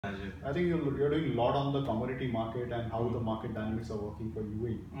Rajiv. I think you're doing a lot on the commodity market and how the market dynamics are working for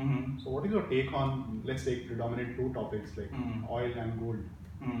UAE. So what is your take on, let's take predominant two topics like oil and gold,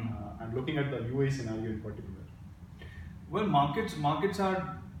 and looking at the UAE scenario in particular? Well, markets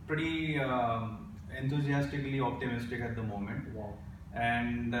are pretty enthusiastically optimistic at the moment. Wow.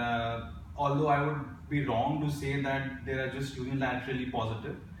 And although I would be wrong to say that they are just unilaterally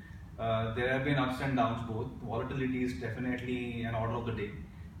positive, there have been ups and downs both. Volatility is definitely an order of the day,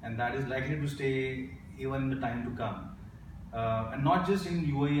 and that is likely to stay even in the time to come. And not just in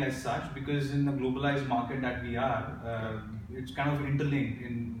UAE as such, because in the globalized market that we are, it's kind of interlinked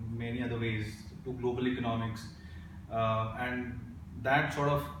in many other ways to global economics. And that sort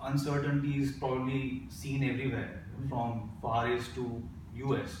of uncertainty is probably seen everywhere, from Far East to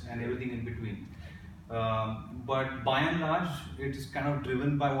US and everything in between. But by and large, it is kind of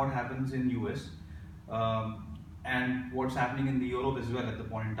driven by what happens in US and what's happening in the Europe as well at the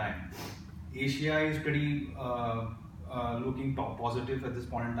point in time. Asia is pretty looking positive at this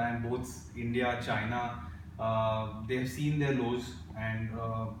point in time. Both India, China, they have seen their lows and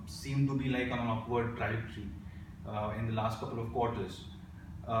seem to be like on an upward trajectory in the last couple of quarters.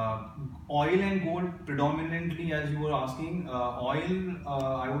 Oil and gold predominantly, as you were asking. Oil,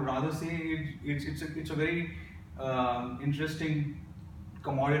 I would rather say it's a very interesting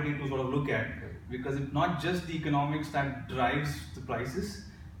commodity to sort of look at, because it's not just the economics that drives the prices.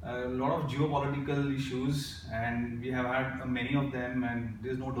 A lot of geopolitical issues, and we have had many of them, and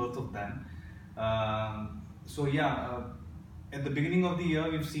there's no dearth of them. So yeah, at the beginning of the year,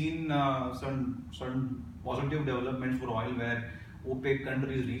 we've seen certain positive developments for oil, where OPEC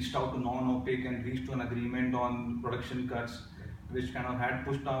countries reached out to non-OPEC and reached to an agreement on production cuts, which kind of had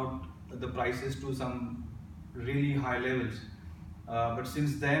pushed out the prices to some really high levels. But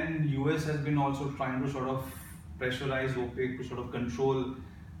since then, US has been also trying to sort of pressurize OPEC to sort of control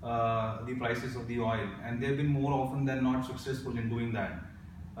the prices of the oil, and they've been more often than not successful in doing that.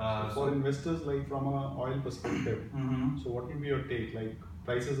 So for investors, like from an oil perspective, so what would be your take? Like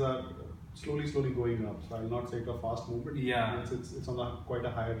prices are slowly going up. So I'll not say it's a fast movement. Yeah, it's on quite a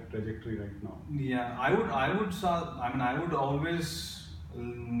higher trajectory right now. Yeah, I would always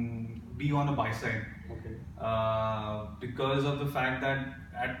be on the buy side. Okay. Because of the fact that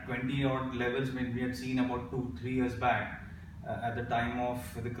at 20 odd levels, when we had seen about 2-3 years back, at the time of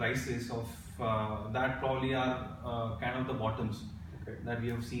the crisis of that probably are kind of the bottoms that we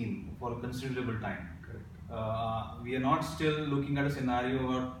have seen for a considerable time. We are not still looking at a scenario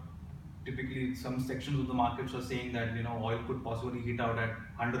where typically some sections of the markets are saying that oil could possibly hit out at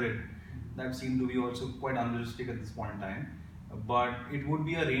 100. That seemed to be also quite unrealistic at this point in time. But it would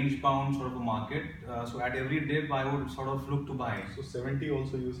be a range bound sort of a market. So at every dip, I would sort of look to buy. So 70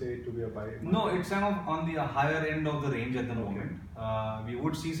 also you say to be a buy? No, it's kind of on the higher end of the range at the moment. We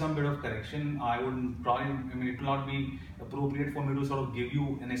would see some bit of correction. I would probably, it will not be appropriate for me to sort of give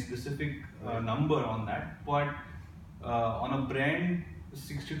you a specific number on that. But on a Brent,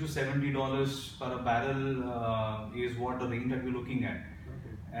 $60 to $70 per barrel is what the range that we're looking at.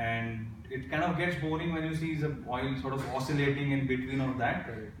 And it kind of gets boring when you see the oil sort of oscillating in between of that,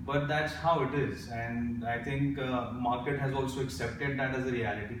 but that's how it is. And I think market has also accepted that as a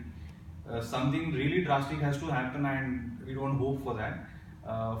reality. Something really drastic has to happen, and we don't hope for that,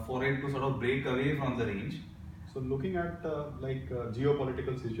 for it to sort of break away from the range. So looking at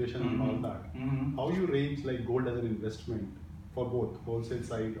geopolitical situation and all that, how you range like gold as an investment for both wholesale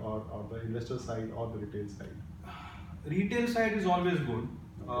side or the investor side or the retail side? Retail side is always good.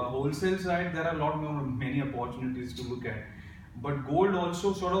 Wholesale side, there are many opportunities to look at, but gold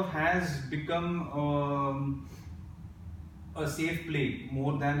also sort of has become a safe play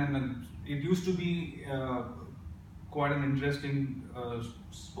more than it used to be. Quite an interesting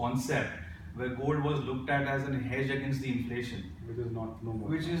concept, where gold was looked at as a hedge against the inflation, which is not no more.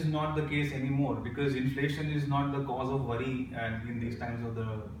 Which is not the case anymore, because inflation is not the cause of worry in these times of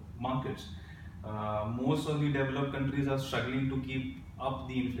the markets. Most of the developed countries are struggling to keep up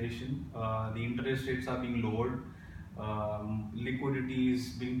the inflation. The interest rates are being lowered. Liquidity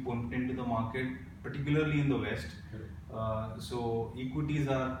is being pumped into the market, particularly in the West. So equities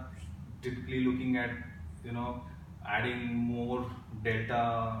are typically looking at adding more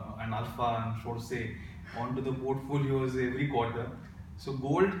delta and alpha, and so to say, onto the portfolios every quarter. So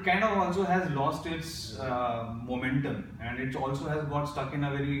gold kind of also has lost its momentum, and it also has got stuck in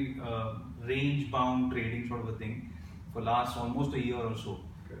a very range-bound trading sort of a thing for last almost a year or so.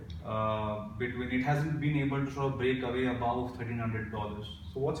 Between it hasn't been able to sort of break away above $1,300.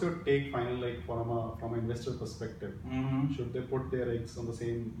 So what's your take final, like from an investor perspective? Should they put their eggs on the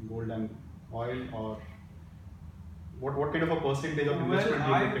same gold and oil, or what kind of a percentage of investment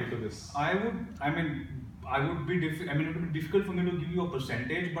do you look into this? It would be difficult for me to give you a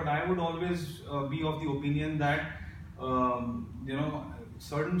percentage, but I would always be of the opinion that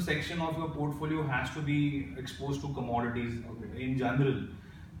certain section of your portfolio has to be exposed to commodities in general.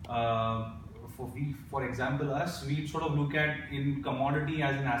 For example, we sort of look at in commodity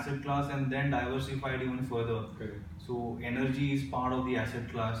as an asset class and then diversify it even further. So energy is part of the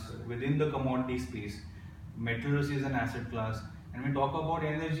asset class within the commodity space. Metals is an asset class. And when we talk about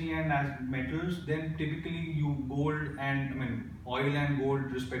energy and metals, then typically gold and oil and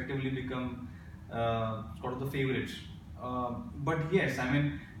gold respectively become sort of the favorites. But yes,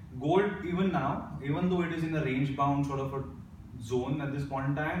 gold even now, even though it is in a range bound sort of a zone at this point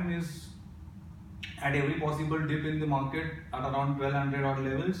in time, is at every possible dip in the market at around 1200 odd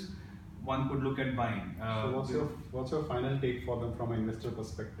levels, one could look at buying. So what's your final take for them from an investor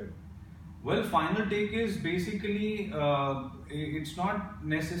perspective? Well, final take is basically it's not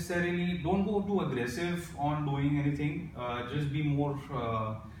necessarily, don't go too aggressive on doing anything. Just be more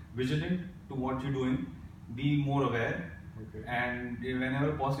vigilant to what you're doing. Be more aware, and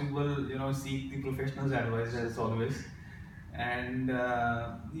whenever possible, seek the professional's advice as always. And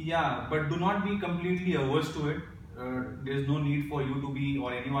but do not be completely averse to it. There's no need for you to be,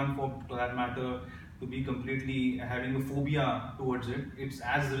 or anyone for that matter, to be completely having a phobia towards it. It's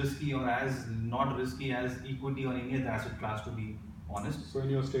as risky or as not risky as equity or any other asset class, to be honest. So in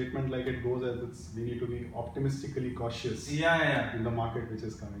your statement, like it goes as we need to be optimistically cautious in the market which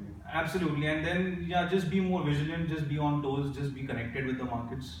is coming in. Absolutely, and then just be more vigilant, just be on toes, just be connected with the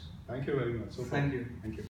markets. Thank you very much. Thank you.